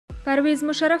پرویز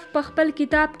مشرف په خپل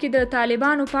کتاب کې د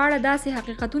طالبانو په اړه داسې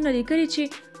حقیقتونه لیکلي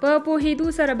چې په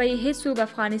پوهېدو سره به یې هیڅوک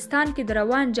افغانستان کې د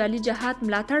روان جعلي جهاد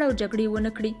ملاتړ او جګړې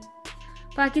ونه کړي.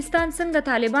 پاکستان څنګه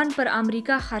طالبان پر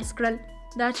امریکا خرڅ کړل؟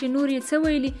 دا چې نور یې څه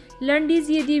ویلي لنډیز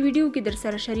یې دې ویډیو کې در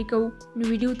سره شریکوو. نو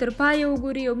ویډیو تر پایه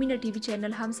وګورئ او مینا ټي وي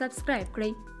چینل هم سبسکرایب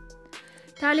کړئ.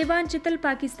 طالبان چې تل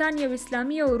پاکستان یو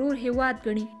اسلامي او ورور هیواد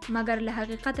ګڼي مګر له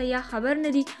حقیقته یا خبر نه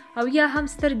دي او یا هم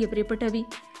سترګې پرې پټوي.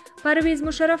 پرویز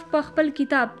مشرف په خپل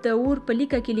کتاب ضرور په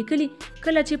لیکه کې لیکلي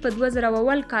کله چې په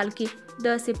 2001 کال کې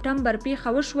د سپټمبر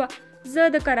پیښه وشوه زه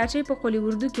د کراچۍ په قلي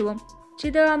اردو کې وم چې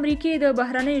د امریکې د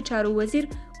بهرنیو چارو وزیر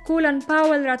کولن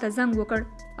پاول راته زنګ وکړ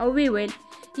او وی ویل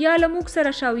یا له موږ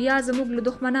سره شاو یا زموږ له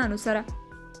دښمنانو سره.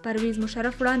 پرویز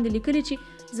مشرف وړاندې لیکلي چې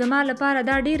زما لپاره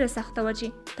دا ډیره سخته وه چې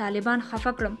طالبان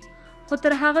خفه کړم خو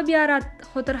تر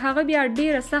هغه بیا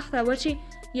ډیره سخته وه چې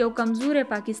یو کمزوری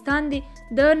پاکستان دی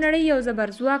د نړۍ یو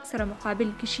زبرځواک سره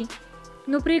مقابل کشي.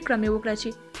 نو پریکړه مې وکړه چې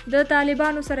د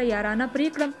طالبانو سره یارانه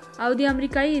پریکړم او د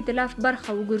امریکایي ائتلاف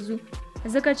برخه وګرځو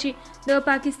ځکه چې د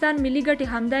پاکستان ملي ګټې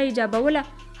همدا ایجابوله.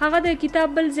 هغه د کتاب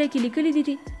بل ځای کې لیکلي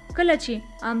دي کله چې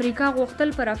امریکا غوښتل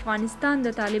پر افغانستان د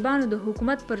طالبانو د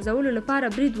حکومت پرځولو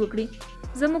لپاره برید وکړي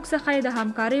زموږ څخه یې د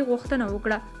همکارۍ غوښتنه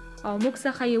وکړه او موږ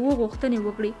څخه یې وغوښتنې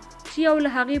وکړي چې یو له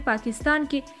هغې پاکستان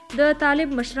کې د طالب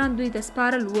مشران دوی ته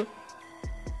سپارل وو.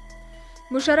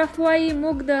 مشرف وایي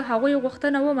موږ د هغوی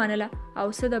غوښتنه ومنله او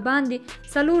څه د باندې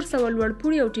 400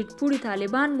 لوړپوړي او ټیټپوړي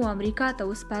طالبان مو امریکا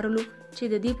ته وسپارلو چې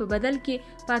د دې په بدل کې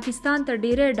پاکستان ته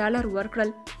ډیری ډالر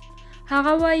ورکړل.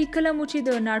 هغه وایي کله مو چې د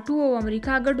ناټو او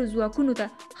امریکا ګډو ځواکونو ته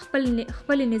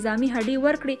خپل نظامی هډې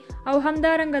ورکړي او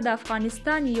همدارنګه د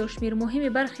افغانستان یو شمیر مهمې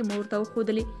برخې مو ورته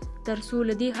وښودلې تر څو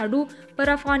له دې هډو پر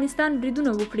افغانستان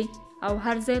بریدونه وکړي او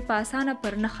هر ځای په اسانه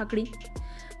پر نښه کړي.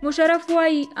 مشرف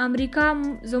وایي امریکا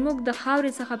زموږ د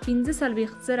خاورې څخه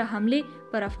 45,000 حملې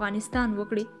پر افغانستان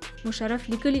وکړي. مشرف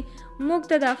لیکلي موږ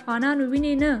ته د افغانانو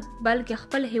وینې نه بلکې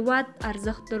خپل هیواد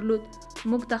ارزښت درلود.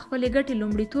 موږ ته خپلې ګټې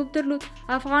لومړیتوب درلود.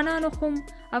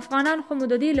 افغانان خو مو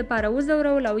د دې لپاره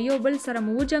وځورول او یو بل سره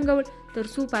مو وجنګول تر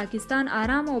څو پاکستان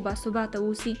آرام او باثباته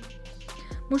اوسي.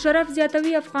 مشرف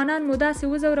زیاتوي افغانان مو داسې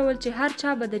وځورول چې هر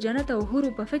چا به د جنت او حورو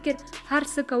په فکر هر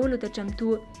څه کولو ته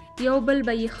چمتو یو بل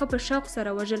به یې ښه په شوق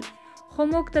سره وژل خو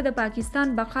موږ ته د پاکستان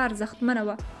بقا ارزښتمنه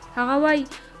وه. هغه وایي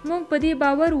موږ په دې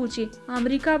باور وو چې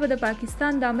امریکا به د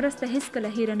پاکستان دا مرسته هیڅکله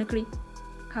هیره نه کړي.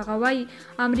 هغه وایي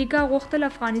امریکا غوښتل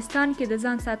افغانستان کې د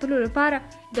ځان ساتلو لپاره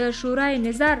د شورای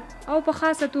نظار او په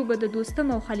خاصه توګه د دوستم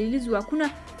او خلیلي ځواکونه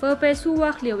په پیسو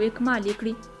واخلي او اکمال یې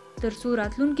کړي تر څو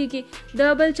راتلونکي کې د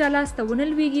بل چا لاس ته ونه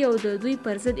لویږي او د دوی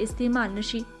پر ضد استعمال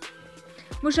نشي.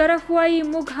 مشرف وایي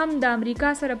موږ هم د امریکا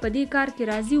سره په دې کار کې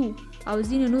راضي وو او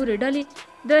ځینې نورې ډلې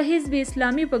د حزب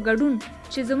اسلامي په ګډون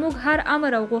چې زموږ هر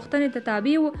امر او غوښتنې ته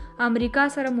تابع وو امریکا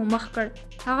سره مو مخ کړ.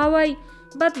 هغه وایي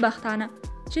بدبختانه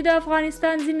چې د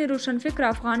افغانستان ځینې روشنفکر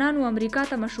افغانانو امریکا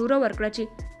ته مشوره ورکړه چې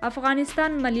افغانستان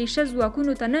ملیشه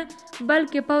ځواکونو ته نه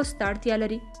بلکې پوځ ته اړتیا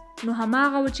لري. نو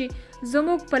هماغه و چې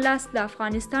زموږ په لاس د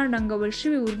افغانستان ړنګول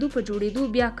شوي اردو په جوړېدو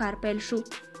بیا کار پیل شو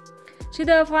چې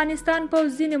د افغانستان پوځ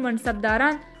ځینې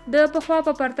منصبداران د پخوا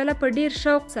په پرتله په ډیر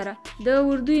شوق سره د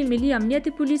اردوی ملي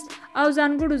امنیتي پولیس او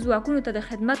ځانګړو ځواکونو ته د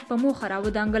خدمت په موخه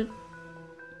راودانګل.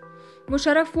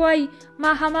 مشرف وایي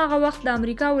ما هماغه وخت د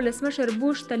امریکا ولسمشر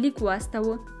بوش ته لیک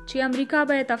واستاوه چې امریکا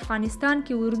باید افغانستان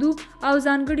کې اردو او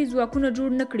ځانګړي ځواکونه جوړ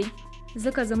نه کړي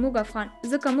ځکه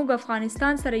موږ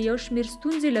افغانستان سره یو شمیر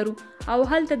ستونزې لرو او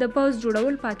هلته د پوځ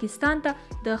جوړول پاکستان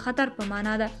ته د خطر په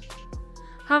معنا ده.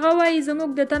 هغه وایي زموږ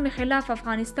د تمې خلاف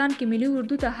افغانستان کې ملي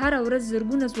اردو ته هر ورځ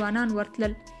زرګونه ځوانان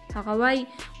ورتلل. هغه وایي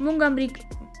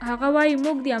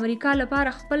موږ د امریکا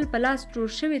لپاره خپل په لاس جوړ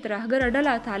شوي ترهګره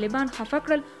ډله طالبان خفه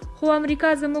کړل خو امریکا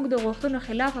زموږ د غوښتنو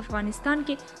خلاف افغانستان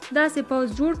کې داسې پوځ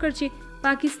جوړ کړ چې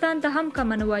پاکستان ته هم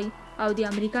کمه نه وایي او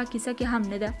د امریکا کیسه کې هم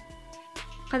نه ده.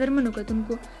 قدرمنو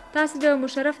کتونکو تاسو د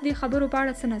مشرف دی خبرو په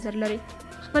اړه څه نظر لرئ؟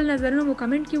 خپل نظرونه مو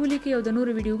کمنټ کې ولیکئ او د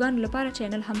نورو ویډیوګانو لپاره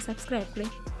چینل هم سبسکرایب کړئ.